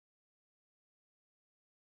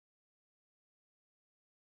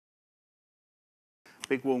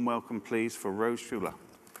Big warm welcome, please, for Rose Schuler.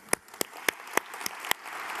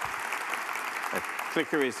 The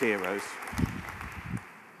clicker is here, Rose.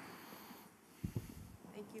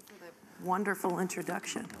 Thank you for the wonderful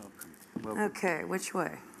introduction. Welcome. Okay, which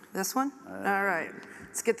way? This one? All right.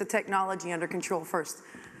 Let's get the technology under control first.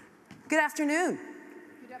 Good afternoon.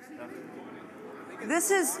 Good afternoon.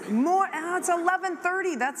 This is more, it's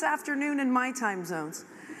 11:30. That's afternoon in my time zones.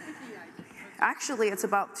 Actually, it's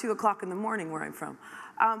about 2 o'clock in the morning where I'm from.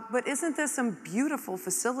 But isn't this some beautiful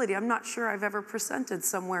facility? I'm not sure I've ever presented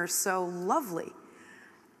somewhere so lovely.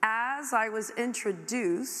 As I was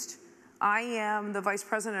introduced, I am the Vice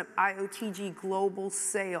President of IOTG Global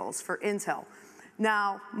Sales for Intel.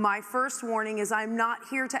 Now, my first warning is I'm not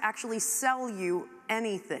here to actually sell you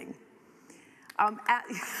anything.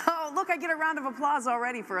 Oh, look, I get a round of applause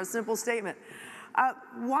already for a simple statement.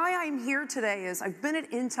 Why I'm here today is I've been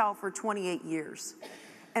at Intel for 28 years.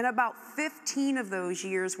 And about 15 of those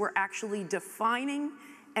years were actually defining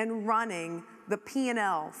and running the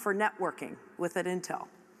P&L for networking within Intel.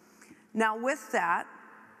 Now, with that,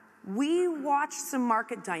 we watched some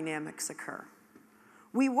market dynamics occur.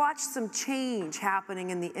 We watched some change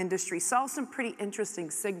happening in the industry, saw some pretty interesting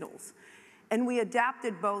signals. And we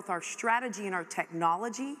adapted both our strategy and our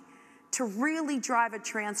technology to really drive a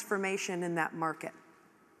transformation in that market.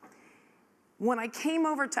 When I came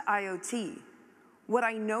over to IoT, what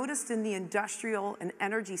I noticed in the industrial and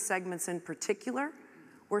energy segments in particular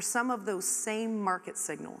were some of those same market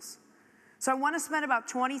signals. So I want to spend about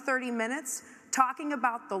 20, 30 minutes talking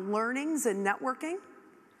about the learnings in networking,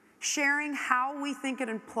 sharing how we think it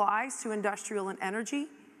applies to industrial and energy,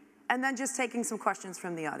 and then just taking some questions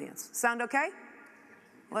from the audience. Sound okay?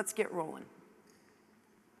 Let's get rolling.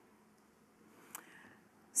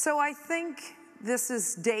 So I think this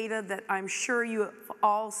is data that I'm sure you have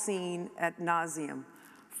all seen ad nauseum.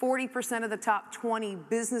 40% of the top 20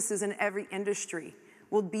 businesses in every industry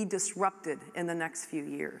will be disrupted in the next few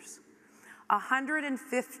years.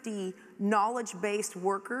 150 knowledge-based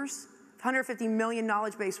workers, 150 million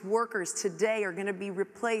knowledge-based workers today are going to be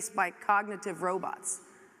replaced by cognitive robots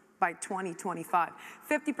by 2025.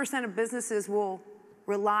 50% of businesses will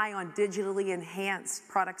rely on digitally enhanced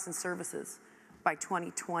products and services by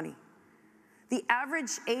 2020. The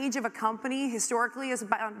average age of a company historically is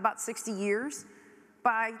about 60 years.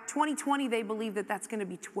 By 2020, they believe that that's going to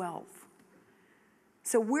be 12.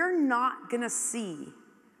 So we're not going to see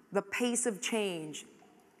the pace of change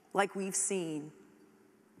like we've seen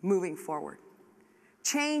moving forward.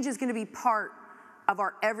 Change is going to be part of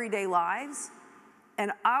our everyday lives,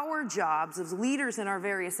 and our jobs as leaders in our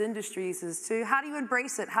various industries is to, how do you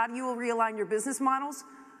embrace it? How do you realign your business models?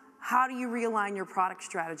 How do you realign your product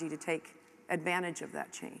strategy to take advantage of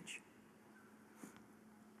that change?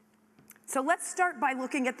 So let's start by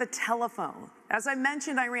looking at the telephone. As I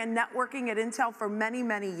mentioned, I ran networking at Intel for many,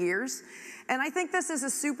 many years. And I think this is a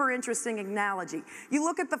super interesting analogy. You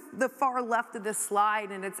look at the far left of this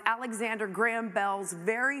slide, and it's Alexander Graham Bell's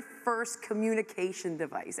very first communication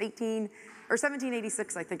device,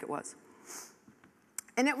 1786, I think it was.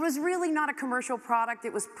 And it was really not a commercial product.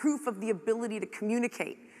 It was proof of the ability to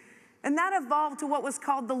communicate. And that evolved to what was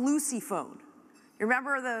called the Lucy phone. You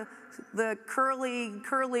remember the curly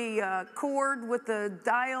cord with the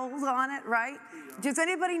dials on it, right? Does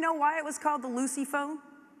anybody know why it was called the Lucy phone?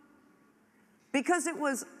 Because it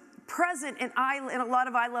was present in a lot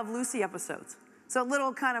of I Love Lucy episodes. So a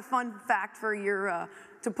little kind of fun fact for your,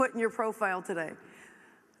 to put in your profile today.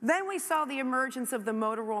 Then we saw the emergence of the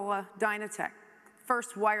Motorola Dynatec,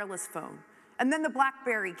 first wireless phone. And then the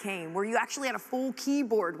BlackBerry came, where you actually had a full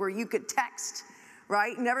keyboard where you could text,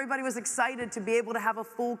 right? And everybody was excited to be able to have a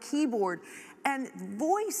full keyboard. And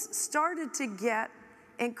voice started to get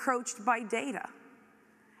encroached by data.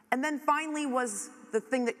 And then finally was the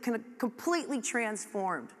thing that kind of completely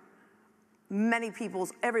transformed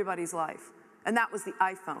everybody's life. And that was the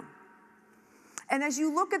iPhone. And as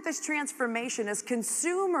you look at this transformation, as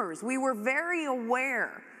consumers, we were very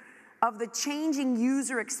aware of the changing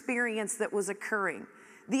user experience that was occurring,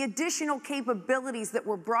 the additional capabilities that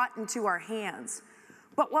were brought into our hands.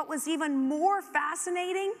 But what was even more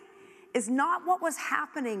fascinating is not what was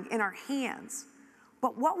happening in our hands,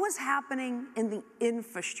 but what was happening in the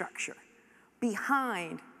infrastructure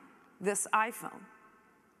behind this iPhone.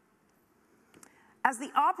 As the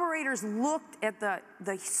operators looked at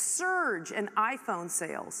the surge in iPhone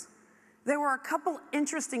sales, there were a couple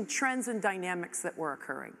interesting trends and dynamics that were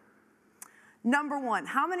occurring. Number one,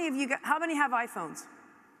 how many have iPhones?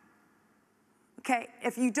 Okay,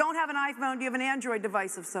 if you don't have an iPhone, do you have an Android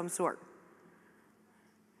device of some sort?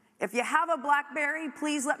 If you have a BlackBerry,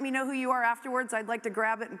 please let me know who you are afterwards. I'd like to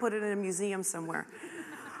grab it and put it in a museum somewhere.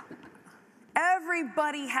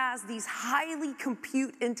 Everybody has these highly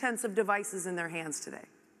compute-intensive devices in their hands today.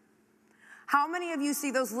 How many of you see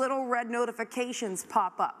those little red notifications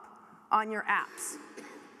pop up on your apps?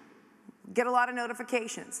 Get a lot of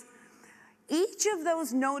notifications. Each of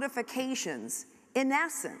those notifications, in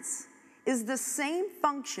essence, is the same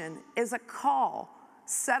function as a call,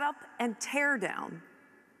 setup, and teardown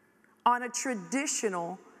on a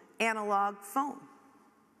traditional analog phone.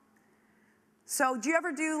 So do you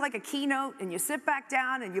ever do like a keynote and you sit back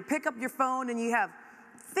down and you pick up your phone and you have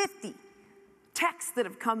 50 texts that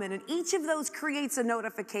have come in, and each of those creates a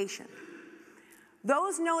notification?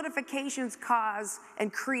 Those notifications caused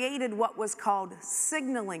and created what was called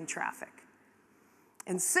signaling traffic.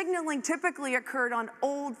 And signaling typically occurred on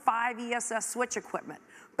old 5 ESS switch equipment.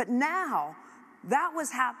 But now, that was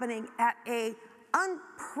happening at an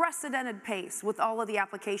unprecedented pace with all of the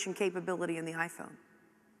application capability in the iPhone.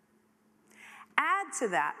 Add to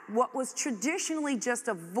that, what was traditionally just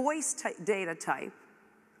a voice data type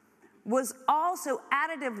was also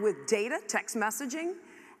additive with data, text messaging,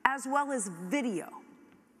 as well as video.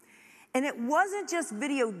 And it wasn't just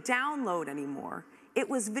video download anymore, it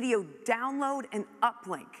was video download and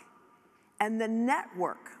uplink. And the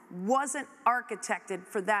network wasn't architected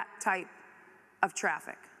for that type of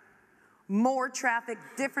traffic. More traffic,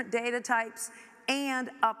 different data types, and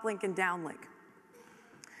uplink and downlink.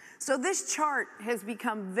 So this chart has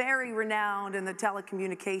become very renowned in the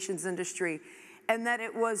telecommunications industry, and that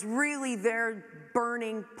it was really their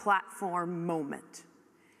burning platform moment.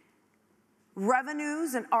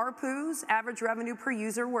 Revenues and ARPUs, average revenue per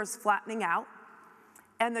user, was flattening out,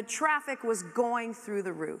 and the traffic was going through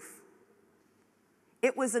the roof.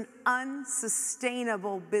 It was an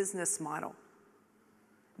unsustainable business model.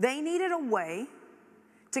 They needed a way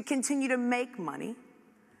to continue to make money,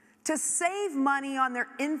 to save money on their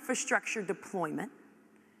infrastructure deployment,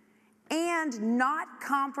 and not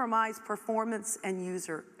compromise performance and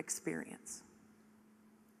user experience.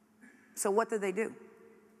 So what did they do?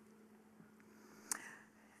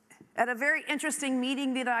 At a very interesting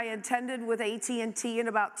meeting that I attended with AT&T in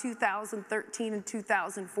about 2013 and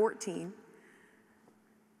 2014,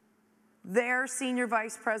 their senior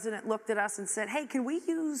vice president looked at us and said, hey, can we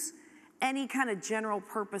use any kind of general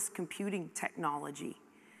purpose computing technology?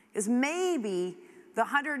 Is maybe the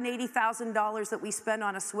 $180,000 that we spend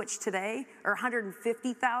on a switch today, or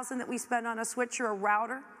 $150,000 that we spend on a switch or a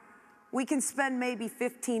router, we can spend maybe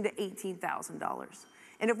 $15,000 to $18,000.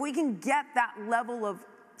 And if we can get that level of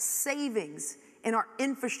savings in our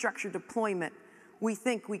infrastructure deployment, we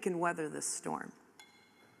think we can weather this storm.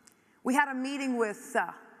 We had a meeting with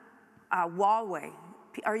Huawei.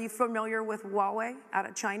 Are you familiar with Huawei out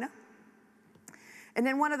of China? And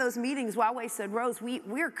in one of those meetings, Huawei said, Rose,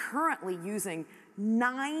 we're currently using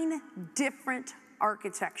 9 different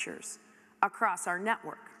architectures across our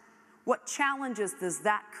network. What challenges does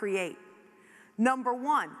that create? Number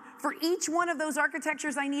one, for each one of those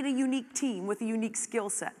architectures, I need a unique team with a unique skill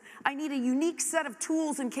set. I need a unique set of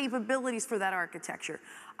tools and capabilities for that architecture.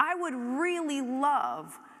 I would really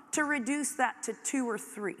love to reduce that to 2 or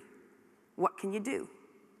 3. What can you do?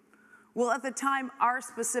 Well, at the time, our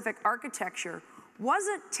specific architecture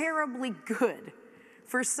wasn't terribly good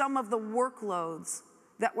for some of the workloads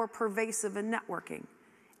that were pervasive in networking.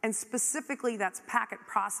 And specifically, that's packet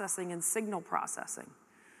processing and signal processing.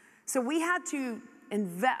 So we had to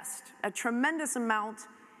invest a tremendous amount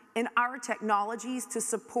in our technologies to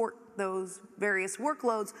support those various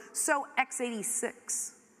workloads so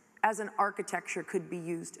x86 as an architecture could be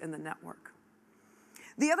used in the network.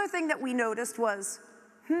 The other thing that we noticed was,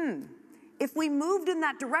 if we moved in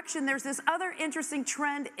that direction, there's this other interesting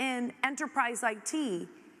trend in enterprise IT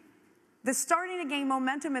that's starting to gain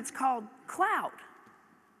momentum. It's called cloud.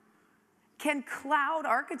 Can cloud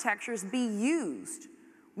architectures be used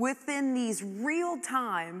within these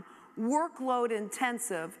real-time,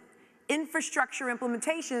 workload-intensive infrastructure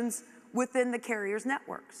implementations within the carrier's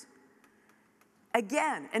networks?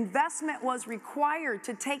 Again, investment was required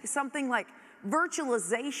to take something like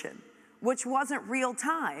virtualization, which wasn't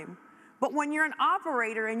real-time, but when you're an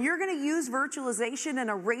operator and you're going to use virtualization in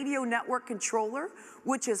a radio network controller,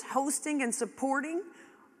 which is hosting and supporting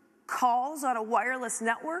calls on a wireless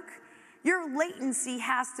network, your latency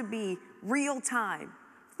has to be real-time,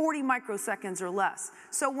 40 microseconds or less.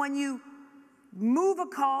 So when you move a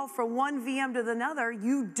call from one VM to another,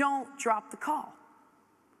 you don't drop the call.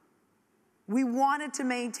 We wanted to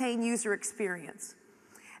maintain user experience.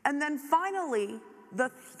 And then finally, the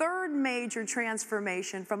third major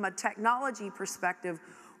transformation from a technology perspective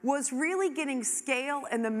was really getting scale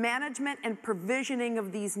in the management and provisioning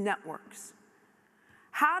of these networks.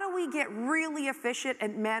 How do we get really efficient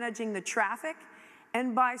at managing the traffic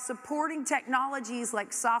And by supporting technologies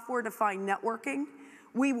like software-defined networking,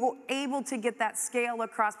 we were able to get that scale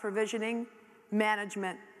across provisioning,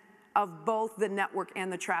 management of both the network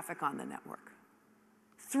and the traffic on the network.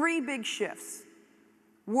 3 big shifts: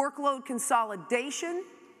 workload consolidation,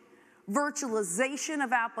 virtualization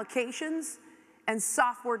of applications, and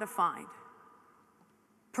software-defined.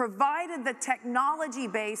 Provided the technology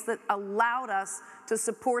base that allowed us to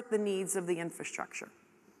support the needs of the infrastructure.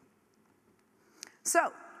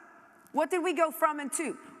 So, what did we go from and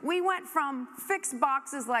to? We went from fixed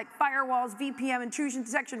boxes like firewalls, VPN, intrusion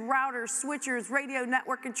detection, routers, switchers, radio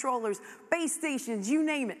network controllers, base stations, you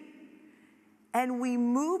name it. And we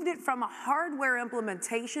moved it from a hardware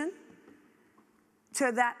implementation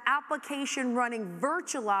to that application running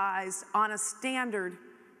virtualized on a standard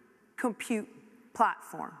compute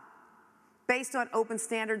platform based on open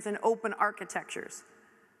standards and open architectures.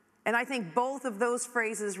 And I think both of those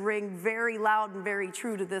phrases ring very loud and very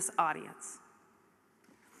true to this audience.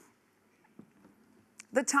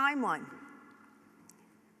 The timeline,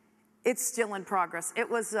 it's still in progress. It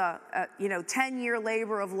was a 10-year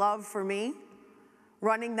labor of love for me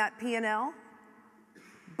running that P&L.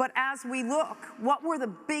 But as we look, what were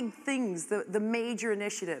the big things, the major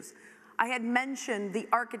initiatives? I had mentioned the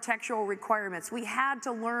architectural requirements. We had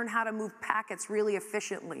to learn how to move packets really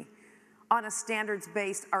efficiently on a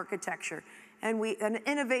standards-based architecture. And an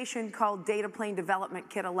innovation called Data Plane Development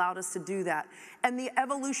Kit allowed us to do that. And the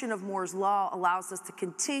evolution of Moore's Law allows us to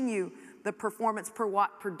continue the performance per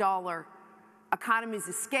watt per dollar economies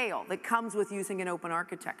of scale that comes with using an open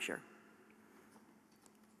architecture.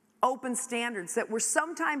 Open standards that were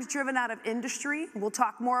sometimes driven out of industry, we'll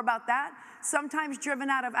talk more about that, sometimes driven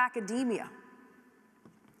out of academia.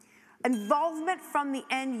 Involvement from the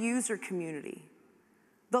end user community,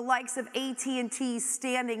 the likes of AT&T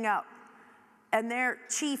standing up and their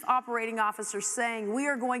chief operating officer saying, we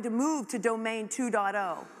are going to move to domain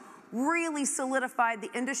 2.0, really solidified the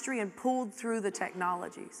industry and pulled through the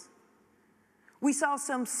technologies. We saw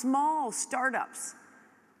some small startups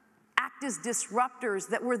act as disruptors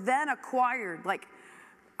that were then acquired. Like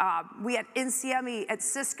we had NCME at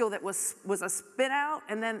Cisco that was a spin out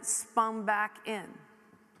and then spun back in.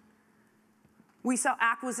 We saw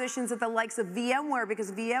acquisitions at the likes of VMware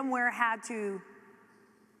because VMware had to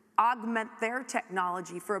augment their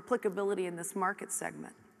technology for applicability in this market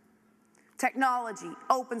segment. Technology,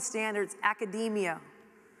 open standards, academia,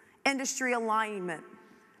 industry alignment,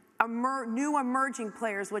 new emerging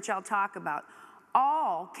players, which I'll talk about,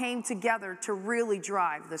 all came together to really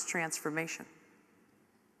drive this transformation.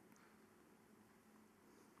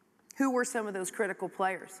 Who were some of those critical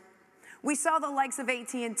players? We saw the likes of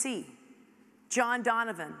AT&T, John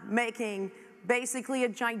Donovan making basically a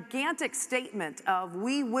gigantic statement of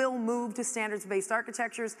we will move to standards-based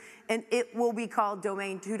architectures and it will be called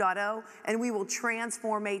Domain 2.0 and we will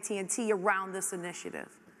transform AT&T around this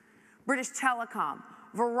initiative. British Telecom,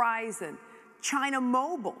 Verizon, China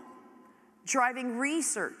Mobile, driving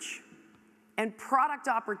research and product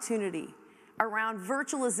opportunity around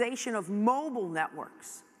virtualization of mobile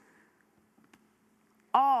networks,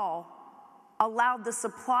 all allowed the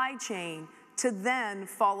supply chain to then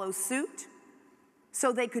follow suit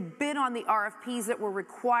so they could bid on the RFPs that were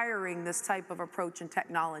requiring this type of approach and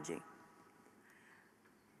technology.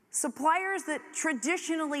 Suppliers that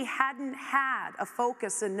traditionally hadn't had a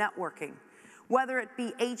focus in networking, whether it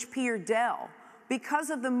be HP or Dell, because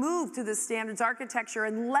of the move to the standards architecture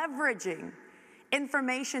and leveraging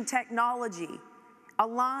information technology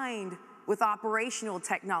aligned with operational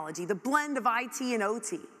technology, the blend of IT and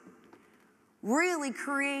OT, really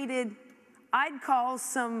created, I'd call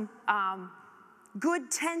some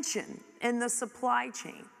good tension in the supply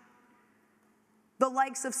chain. The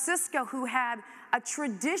likes of Cisco, who had a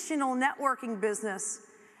traditional networking business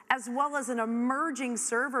as well as an emerging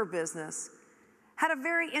server business, had a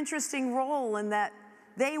very interesting role in that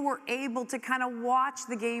they were able to kind of watch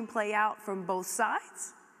the game play out from both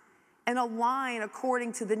sides and align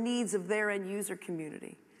according to the needs of their end user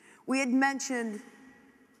community. We had mentioned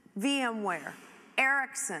VMware,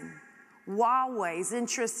 Ericsson, Huawei's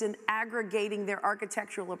interest in aggregating their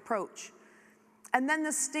architectural approach. And then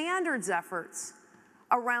the standards efforts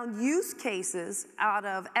around use cases out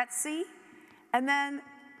of Etsy, and then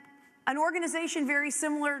an organization very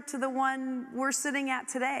similar to the one we're sitting at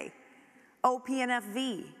today,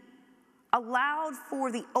 OPNFV, allowed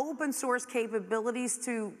for the open source capabilities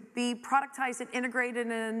to be productized and integrated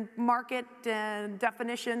in market and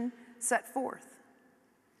definition set forth.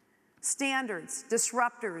 Standards,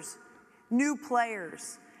 disruptors, new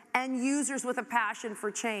players, and users with a passion for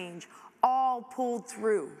change all pulled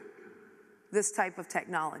through this type of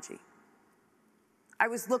technology. I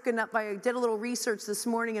was looking up, I did a little research this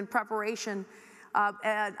morning in preparation,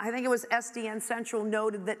 and I think it was SDN Central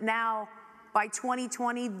noted that now by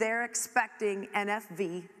 2020, they're expecting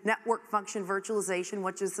NFV, Network Function Virtualization,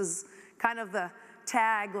 which is kind of the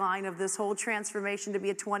tagline of this whole transformation, to be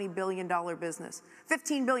a $20 billion business.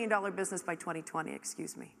 $15 billion business by 2020,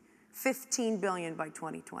 excuse me. $15 billion by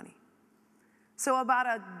 2020. So about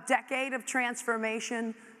a decade of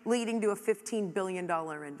transformation leading to a $15 billion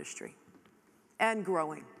industry and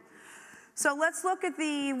growing. So let's look at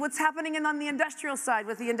what's happening on the industrial side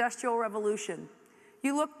with the Industrial Revolution.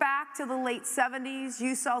 You look back to the late 70s,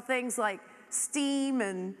 you saw things like steam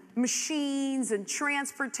and machines and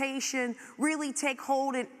transportation really take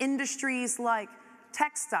hold in industries like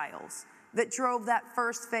textiles that drove that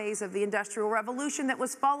first phase of the Industrial Revolution that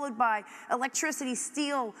was followed by electricity,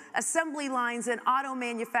 steel, assembly lines, and auto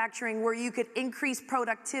manufacturing where you could increase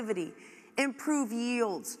productivity, improve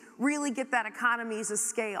yields, really get that economies of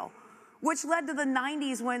scale, which led to the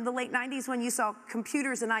late 90s when you saw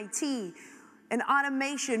computers and IT and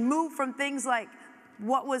automation move from things like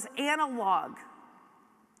what was analog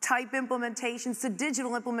type implementations to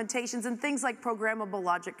digital implementations and things like programmable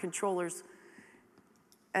logic controllers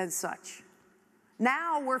and such.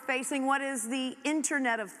 Now we're facing what is the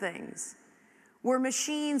Internet of Things, where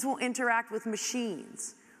machines will interact with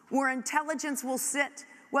machines, where intelligence will sit,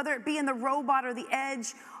 whether it be in the robot or the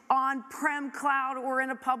edge, on-prem cloud or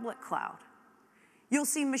in a public cloud. You'll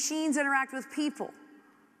see machines interact with people,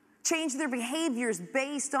 change their behaviors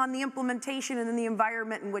based on the implementation and in the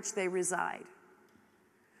environment in which they reside.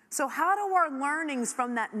 So how do our learnings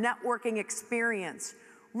from that networking experience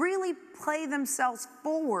really play themselves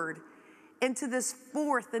forward into this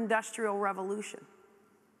fourth industrial revolution?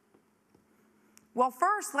 Well,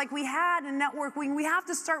 first, like we had in networking, we have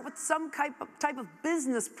to start with some type of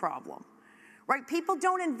business problem, right? People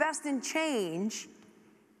don't invest in change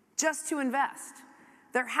just to invest.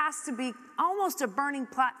 There has to be almost a burning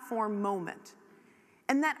platform moment.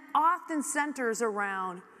 And that often centers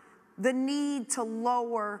around the need to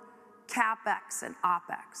lower CapEx and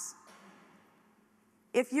OpEx.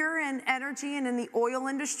 If you're in energy and in the oil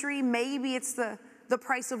industry, maybe it's the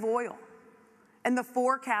price of oil and the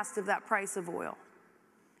forecast of that price of oil.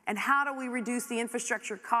 And how do we reduce the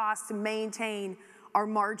infrastructure costs to maintain our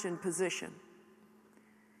margin position?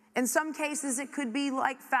 In some cases, it could be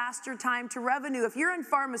like faster time to revenue. If you're in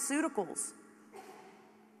pharmaceuticals,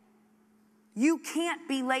 you can't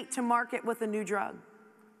be late to market with a new drug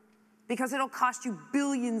because it'll cost you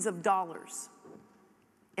billions of dollars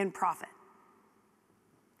in profit.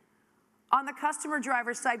 On the customer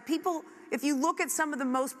driver side, people, if you look at some of the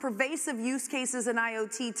most pervasive use cases in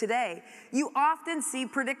IoT today, you often see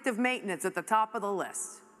predictive maintenance at the top of the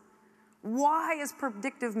list. Why is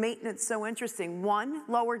predictive maintenance so interesting? One,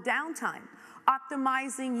 lower downtime,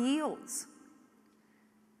 optimizing yields,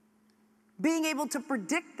 being able to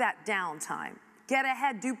predict that downtime, get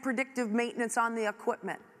ahead, do predictive maintenance on the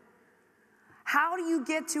equipment. How do you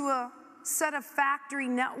get to a set of factory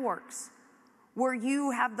networks where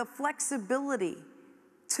you have the flexibility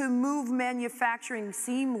to move manufacturing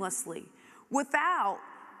seamlessly without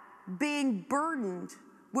being burdened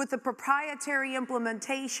with a proprietary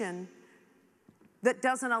implementation that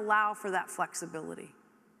doesn't allow for that flexibility?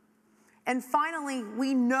 And finally,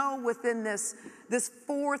 we know within this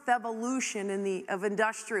fourth evolution of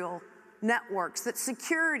industrial networks that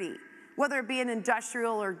security, whether it be in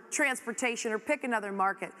industrial or transportation or pick another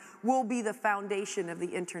market, will be the foundation of the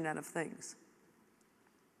Internet of Things.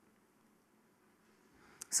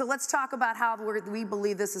 So let's talk about how we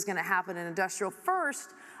believe this is going to happen in industrial.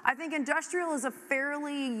 First, I think industrial is a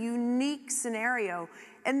fairly unique scenario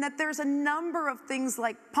in that there's a number of things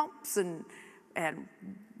like pumps and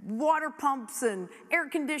water pumps and air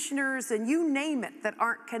conditioners and you name it that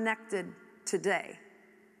aren't connected today.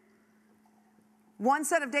 One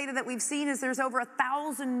set of data that we've seen is there's over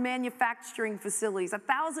 1,000 manufacturing facilities,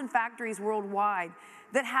 1,000 factories worldwide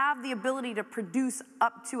that have the ability to produce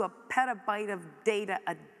up to a petabyte of data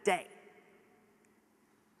a day.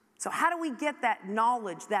 So how do we get that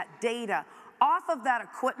knowledge, that data, off of that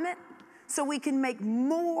equipment so we can make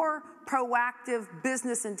more proactive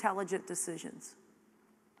business intelligent decisions?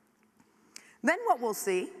 Then what we'll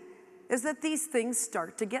see is that these things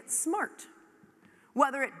start to get smart,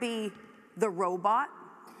 whether it be the robot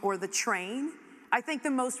or the train. I think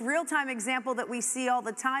the most real-time example that we see all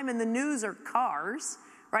the time in the news are cars,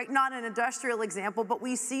 right? Not an industrial example, but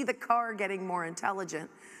we see the car getting more intelligent.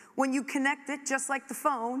 When you connect it, just like the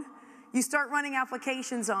phone, you start running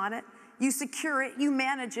applications on it, you secure it, you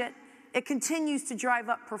manage it, it continues to drive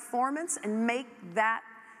up performance and make that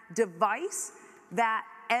device, that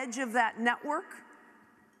edge of that network,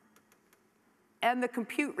 and the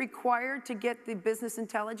compute required to get the business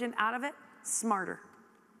intelligence out of it, smarter.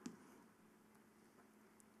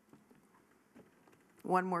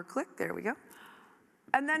 One more click, there we go.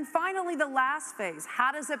 And then finally, the last phase,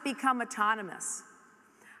 how does it become autonomous?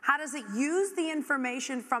 How does it use the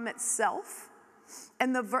information from itself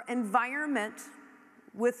and the environment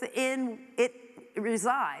within it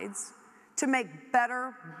resides to make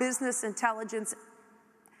better business intelligence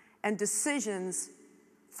and decisions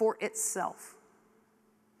for itself?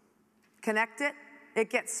 Connect it, it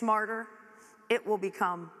gets smarter, it will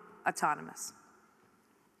become autonomous.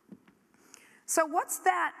 So what's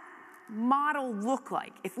that model look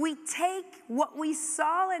like? If we take what we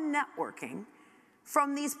saw in networking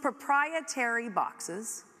from these proprietary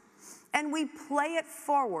boxes and we play it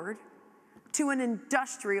forward to an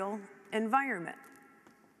industrial environment.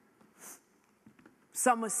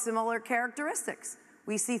 Some with similar characteristics.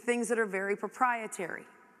 We see things that are very proprietary,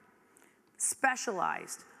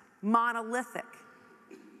 specialized, monolithic,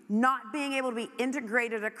 not being able to be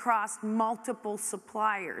integrated across multiple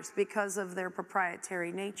suppliers because of their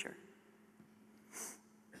proprietary nature.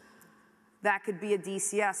 That could be a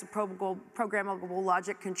DCS, a programmable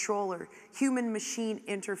logic controller, human-machine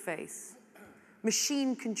interface,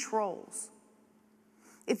 machine controls.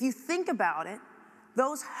 If you think about it,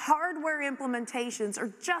 those hardware implementations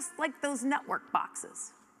are just like those network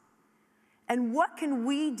boxes. And what can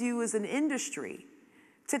we do as an industry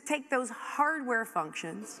to take those hardware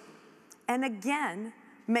functions and again,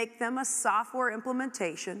 make them a software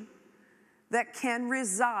implementation that can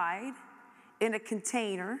reside in a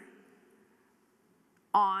container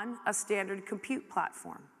on a standard compute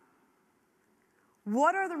platform?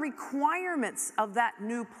 What are the requirements of that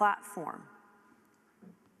new platform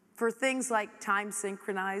for things like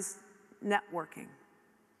time-synchronized networking,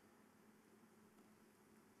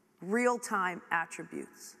 real-time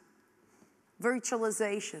attributes,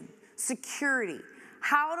 virtualization, security?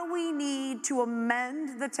 How do we need to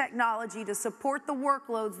amend the technology to support the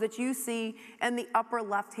workloads that you see in the upper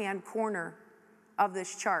left-hand corner of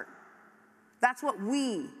this chart? That's what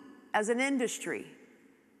we, as an industry,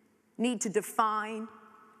 need to define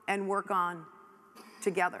and work on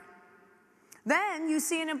together. Then you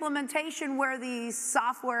see an implementation where these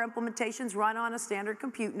software implementations run on a standard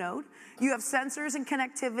compute node. You have sensors and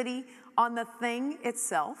connectivity on the thing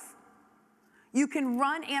itself. You can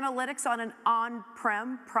run analytics on an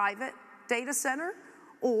on-prem private data center,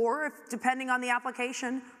 or, if, depending on the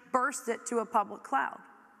application, burst it to a public cloud.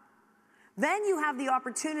 Then you have the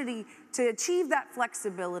opportunity to achieve that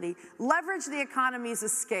flexibility, leverage the economies of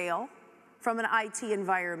scale from an IT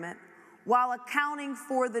environment while accounting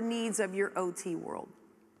for the needs of your OT world.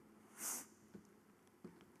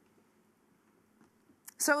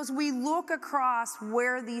 So as we look across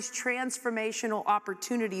where these transformational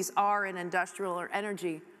opportunities are in industrial or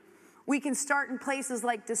energy, we can start in places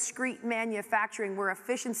like discrete manufacturing where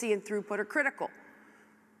efficiency and throughput are critical.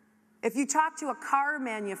 If you talk to a car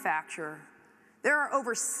manufacturer, there are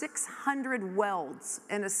over 600 welds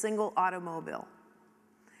in a single automobile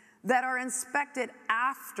that are inspected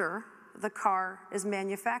after the car is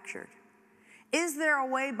manufactured. Is there a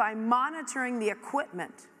way, by monitoring the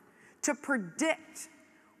equipment, to predict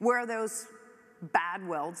where those bad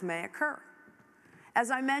welds may occur? As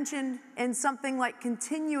I mentioned, in something like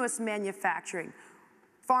continuous manufacturing,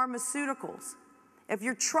 pharmaceuticals, if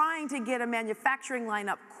you're trying to get a manufacturing line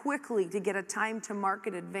up quickly to get a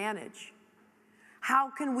time-to-market advantage,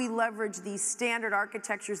 how can we leverage these standard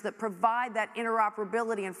architectures that provide that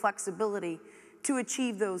interoperability and flexibility to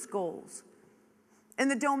achieve those goals? In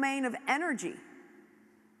the domain of energy,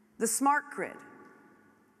 the smart grid,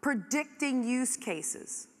 predicting use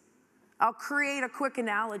cases. I'll create a quick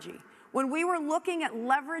analogy. When we were looking at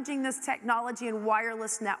leveraging this technology in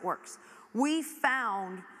wireless networks, we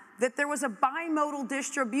found that there was a bimodal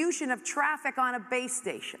distribution of traffic on a base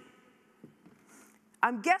station.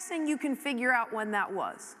 I'm guessing you can figure out when that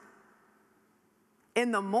was.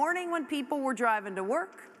 In the morning when people were driving to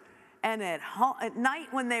work, and at night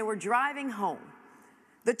when they were driving home.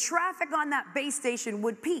 The traffic on that base station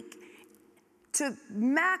would peak to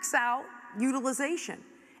max out utilization.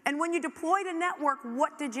 And when you deployed a network,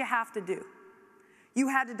 what did you have to do? You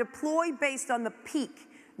had to deploy based on the peak,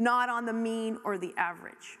 not on the mean or the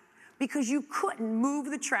average, because you couldn't move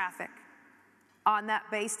the traffic on that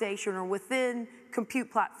base station or within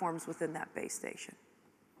compute platforms within that base station.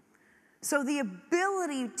 So the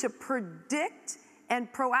ability to predict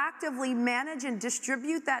and proactively manage and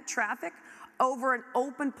distribute that traffic over an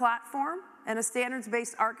open platform and a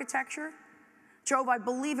standards-based architecture drove, I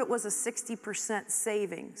believe it was a 60%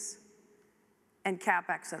 savings in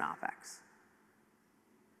CapEx and OpEx.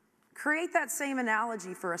 Create that same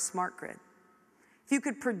analogy for a smart grid. If you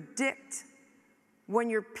could predict when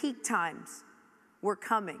your peak times were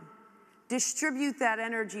coming, distribute that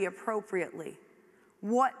energy appropriately,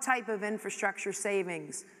 what type of infrastructure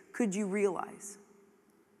savings could you realize?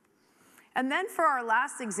 And then for our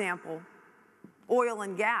last example, oil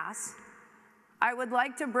and gas, I would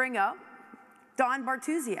like to bring up Don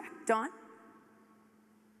Bartusiak. Don?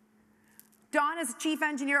 Don is Chief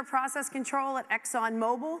Engineer of Process Control at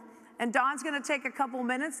ExxonMobil, and Don's going to take a couple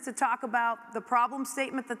minutes to talk about the problem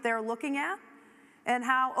statement that they're looking at and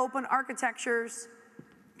how open architectures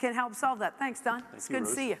can help solve that. Thanks, Don. It's good to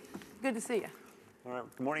see you. Good to see you. All right.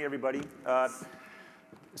 Good morning, everybody.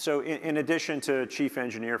 So in addition to Chief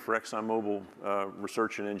Engineer for ExxonMobil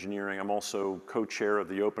Research and Engineering, I'm also co-chair of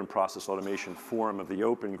the Open Process Automation Forum of the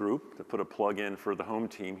Open Group, to put a plug in for the home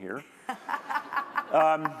team here.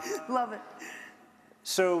 Love it.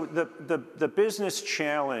 So the business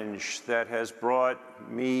challenge that has brought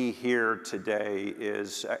me here today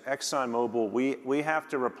is ExxonMobil, we have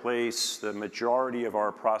to replace the majority of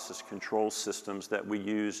our process control systems that we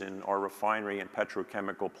use in our refinery and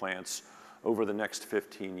petrochemical plants over the next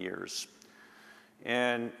 15 years.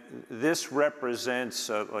 And this represents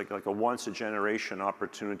like a once-a-generation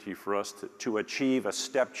opportunity for us to achieve a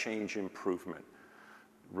step change improvement.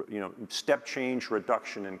 Step change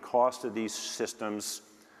reduction in cost of these systems,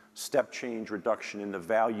 step change reduction in the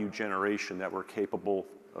value generation that we're capable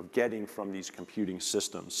of getting from these computing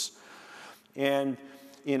systems. And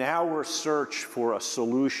in our search for a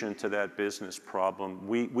solution to that business problem,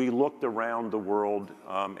 we looked around the world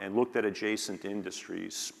and looked at adjacent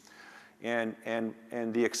industries. And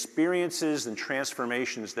the experiences and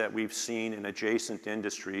transformations that we've seen in adjacent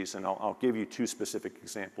industries, and I'll give you two specific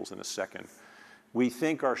examples in a second, we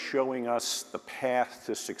think are showing us the path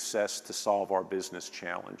to success to solve our business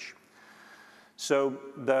challenge. So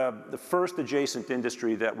the first adjacent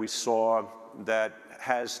industry that we saw that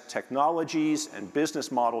has technologies and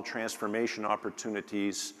business model transformation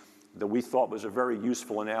opportunities that we thought was a very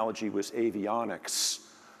useful analogy was avionics.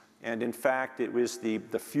 And in fact, it was the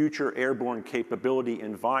future airborne capability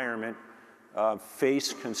environment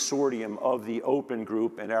FACE consortium of the Open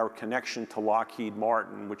Group and our connection to Lockheed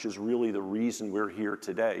Martin, which is really the reason we're here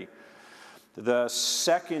today. The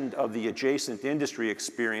second of the adjacent industry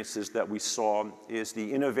experiences that we saw is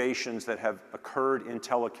the innovations that have occurred in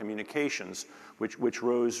telecommunications, which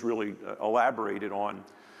Rose really elaborated on.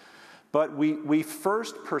 But we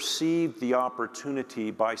first perceived the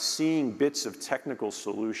opportunity by seeing bits of technical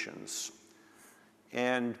solutions.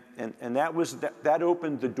 And that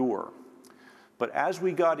opened the door. But as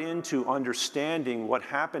we got into understanding what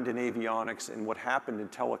happened in avionics and what happened in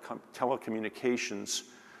telecommunications,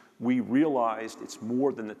 we realized it's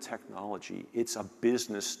more than the technology. It's a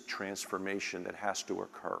business transformation that has to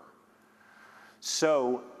occur.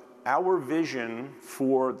 So our vision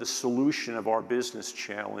for the solution of our business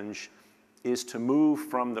challenge is to move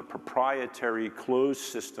from the proprietary closed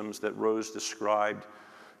systems that Rose described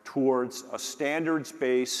towards a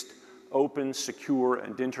standards-based, open, secure,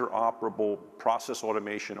 and interoperable process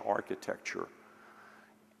automation architecture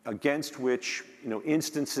against which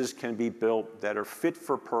instances can be built that are fit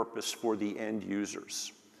for purpose for the end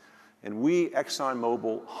users. And we,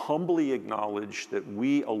 ExxonMobil, humbly acknowledge that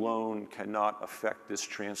we alone cannot affect this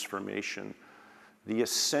transformation. The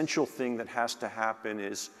essential thing that has to happen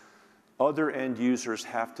is other end users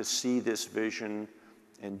have to see this vision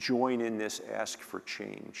and join in this ask for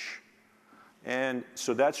change. And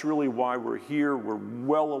so that's really why we're here. We're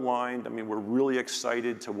well aligned. I mean, we're really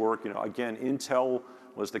excited to work. Again, Intel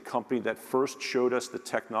was the company that first showed us the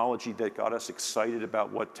technology that got us excited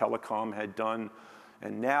about what Telecom had done.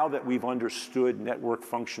 And now that we've understood network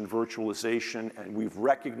function virtualization and we've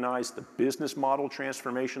recognized the business model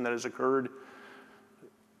transformation that has occurred,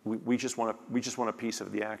 we just want a piece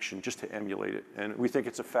of the action just to emulate it. And we think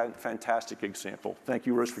it's a fantastic example. Thank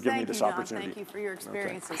you, Rose, for giving me this opportunity. Thank you for your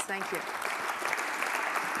experiences. Okay. Thank you.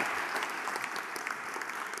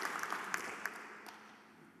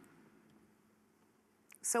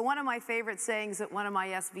 So one of my favorite sayings that one of my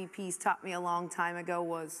SVPs taught me a long time ago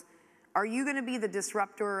was, are you going to be the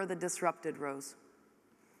disruptor or the disrupted, Rose?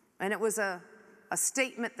 And it was a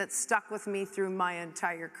statement that stuck with me through my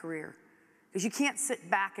entire career. Because you can't sit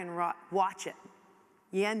back and watch it.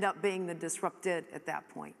 You end up being the disrupted at that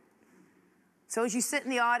point. So as you sit in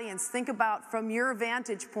the audience, think about from your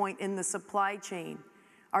vantage point in the supply chain,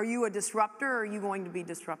 are you a disruptor or are you going to be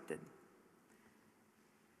disrupted?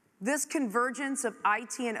 This convergence of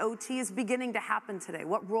IT and OT is beginning to happen today.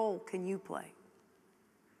 What role can you play?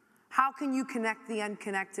 How can you connect the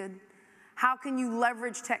unconnected? How can you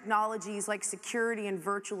leverage technologies like security and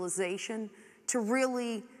virtualization to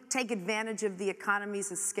really take advantage of the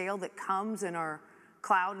economies of scale that comes in our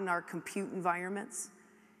cloud and our compute environments?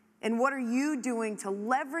 And what are you doing to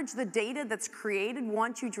leverage the data that's created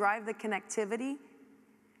once you drive the connectivity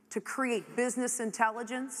to create business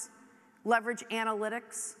intelligence, leverage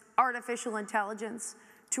analytics, artificial intelligence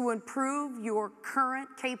to improve your current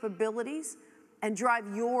capabilities and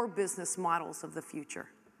drive your business models of the future?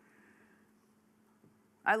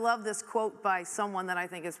 I love this quote by someone that I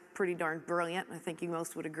think is pretty darn brilliant. I think you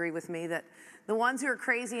most would agree with me that the ones who are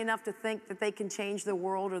crazy enough to think that they can change the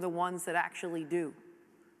world are the ones that actually do.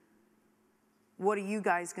 What are you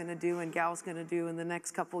guys going to do and gals going to do in the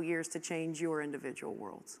next couple years to change your individual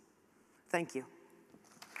worlds? Thank you.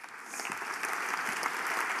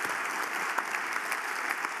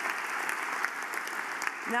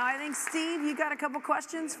 Now, I think, Steve, you got a couple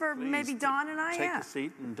questions for maybe Don and I? Take a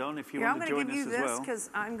seat, and Don, if you want to join us as well. I'm going to give you this because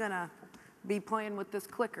I'm going to be playing with this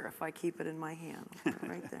clicker if I keep it in my hand.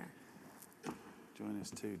 Right there. Join us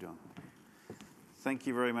too, Don. Thank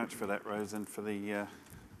you very much for that, Rose, and for the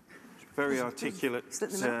very articulate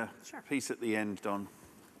piece at the end, Don.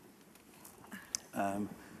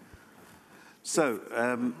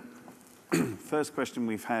 First question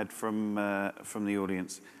we've had from the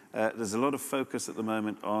audience. There's a lot of focus at the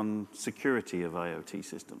moment on security of IoT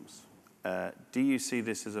systems. Do you see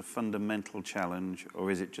this as a fundamental challenge,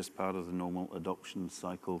 or is it just part of the normal adoption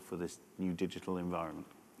cycle for this new digital environment?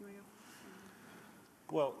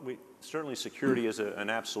 Well, certainly security is an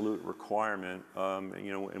absolute requirement,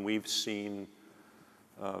 and we've seen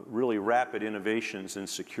really rapid innovations in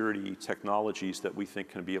security technologies that we think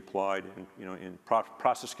can be applied in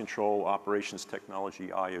process control, operations technology,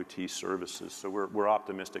 IoT services. So we're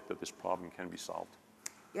optimistic that this problem can be solved.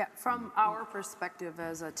 Yeah, from our perspective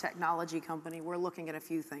as a technology company, we're looking at a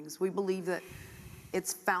few things. We believe that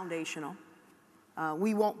it's foundational.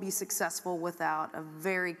 We won't be successful without a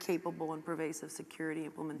very capable and pervasive security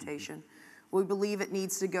implementation. We believe it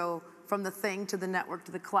needs to go from the thing to the network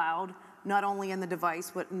to the cloud, not only in the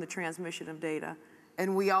device, but in the transmission of data.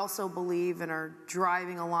 And we also believe and are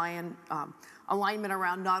driving alignment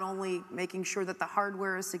around not only making sure that the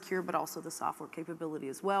hardware is secure, but also the software capability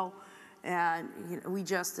as well. And we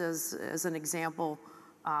just, as an example,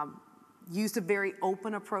 used a very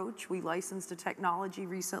open approach. We licensed a technology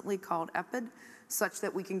recently called EPID, such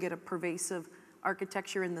that we can get a pervasive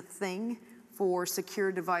architecture in the thing for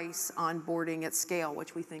secure device onboarding at scale,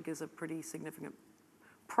 which we think is a pretty significant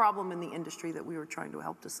problem in the industry that we were trying to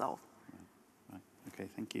help to solve. Right. Okay,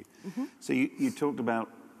 thank you. So you talked about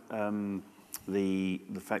the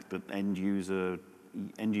fact that end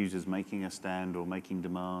users making a stand or making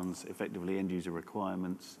demands, effectively end user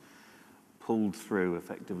requirements, pulled through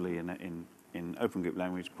effectively in open group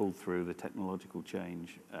language, pulled through the technological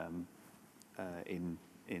change in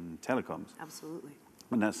telecoms. Absolutely.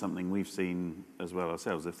 And that's something we've seen as well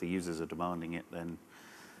ourselves. If the users are demanding it, then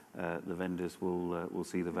the vendors will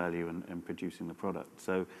see the value in producing the product.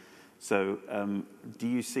 So do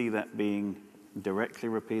you see that being directly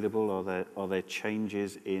repeatable? Are there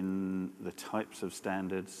changes in the types of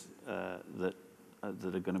standards that are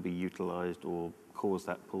going to be utilized or cause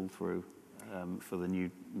that pull through for the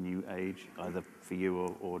new age, either for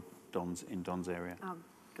you or in Don's area? I'll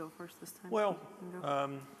go first this time. Well,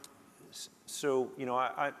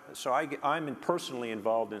 I'm personally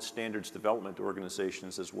involved in standards development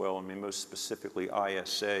organizations as well. I mean, most specifically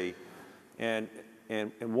ISA, and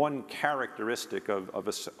one characteristic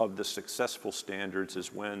of the successful standards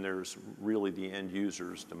is when there's really the end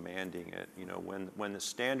users demanding it. When the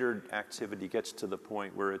standard activity gets to the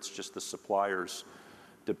point where it's just the suppliers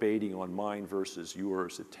debating on mine versus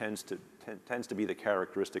yours, it tends to be the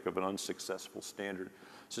characteristic of an unsuccessful standard.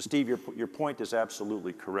 So Steve, your point is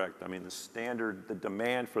absolutely correct. I mean, the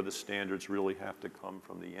demand for the standards really have to come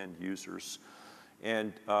from the end users.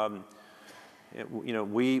 And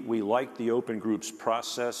we like the open groups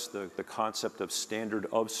process. The concept of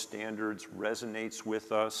standards resonates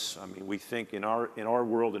with us. I mean, we think in our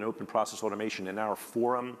world, in open process automation, in our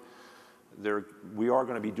forum, we are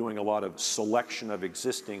going to be doing a lot of selection of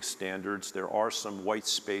existing standards. There are some white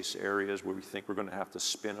space areas where we think we're going to have to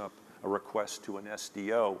spin up a request to an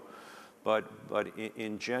SDO. But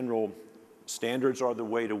in general, standards are the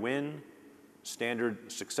way to win.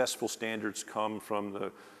 Successful standards come from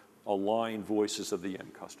the aligned voices of the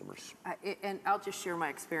end customers. And I'll just share my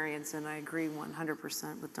experience, and I agree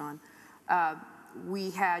 100% with Don.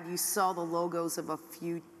 You saw the logos of a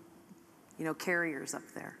few, carriers up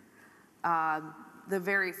there. The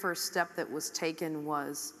very first step that was taken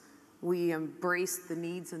was we embraced the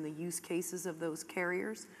needs and the use cases of those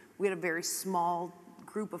carriers. We had a very small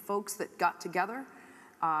group of folks that got together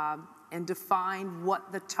and defined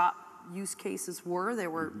what the top use cases were.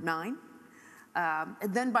 There were 9.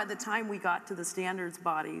 And then by the time we got to the standards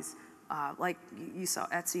bodies, like you saw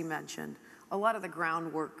Etsy mentioned, a lot of the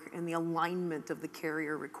groundwork and the alignment of the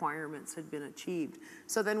carrier requirements had been achieved.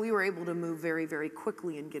 So then we were able to move very, very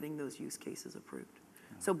quickly in getting those use cases approved.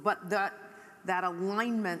 So, but that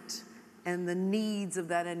alignment and the needs of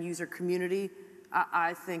that end user community,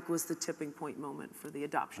 I think was the tipping point moment for the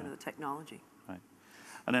adoption of the technology. Right.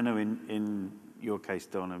 And I know in your case,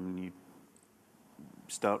 Don, I mean,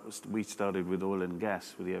 we started with oil and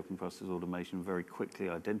gas with the open process automation, very quickly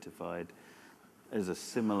identified as a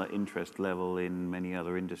similar interest level in many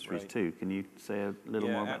other industries too. Can you say a little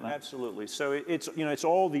more about that? Absolutely. So it's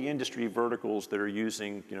all the industry verticals that are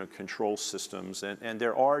using control systems, and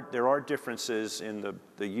there are differences in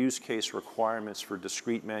the use case requirements for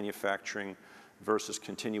discrete manufacturing versus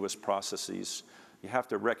continuous processes. You have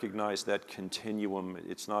to recognize that continuum.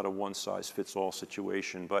 It's not a one-size-fits-all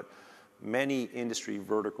situation, but many industry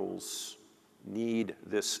verticals need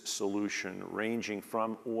this solution, ranging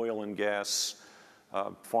from oil and gas,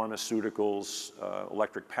 pharmaceuticals,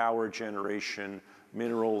 electric power generation,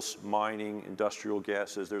 minerals, mining, industrial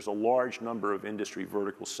gases. There's a large number of industry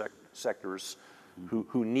vertical sectors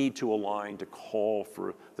who need to align to call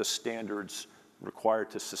for the standards required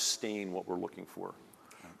to sustain what we're looking for.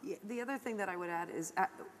 Yeah, the other thing that I would add is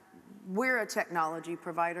we're a technology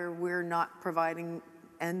provider. We're not providing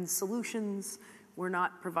end solutions. We're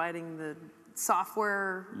not providing the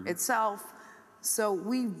software itself. So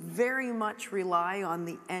we very much rely on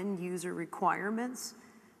the end user requirements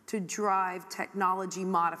to drive technology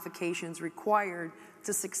modifications required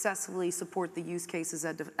to successfully support the use cases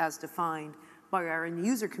as defined by our end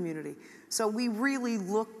user community. So we really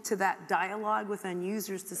look to that dialogue with end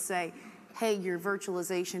users to say, hey, your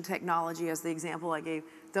virtualization technology, as the example I gave,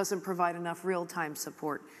 doesn't provide enough real-time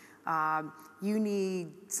support. You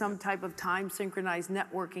need some type of time synchronized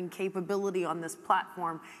networking capability on this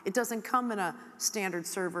platform. It doesn't come in a standard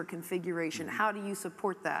server configuration. How do you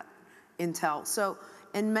support that, Intel? So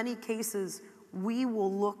in many cases, we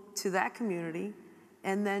will look to that community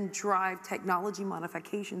and then drive technology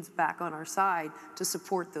modifications back on our side to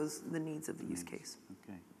support the needs of the use case.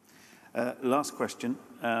 Okay. Last question.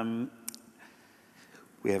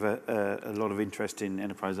 We have a lot of interest in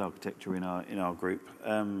enterprise architecture in our group.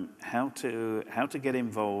 How to get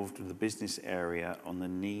involved with the business area on the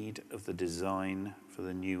need of the design for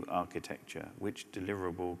the new architecture? Which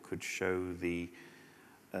deliverable could show the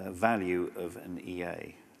value of an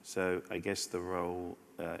EA? So I guess the role,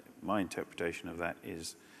 my interpretation of that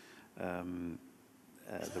is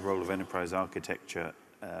the role of enterprise architecture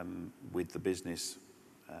with the business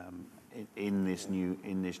in this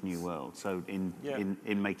new world. So in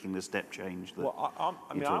making the step change that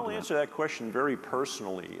I'll answer that question very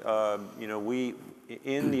personally. We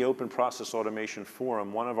in the Open Process Automation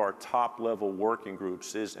Forum, one of our top level working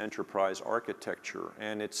groups is enterprise architecture,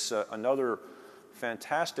 and it's another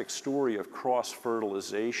fantastic story of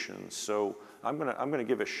cross-fertilization. So I'm gonna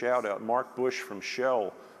give a shout out. Mark Bush from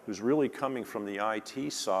Shell, who's really coming from the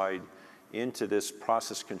IT side into this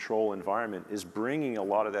process control environment, is bringing a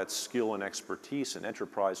lot of that skill and expertise in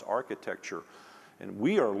enterprise architecture. And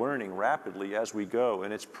we are learning rapidly as we go,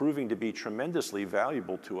 and it's proving to be tremendously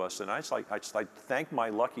valuable to us. And I just like to thank my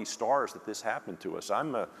lucky stars that this happened to us.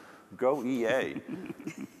 I'm a go EA.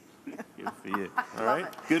 Good for you. All right.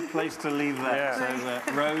 Good place to leave that. Yeah.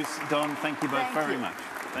 So Rose, Don, thank you both very much.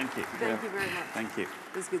 Thank you. Thank you very much. Thank you.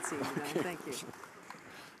 It was good seeing you, Don. Thank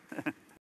you.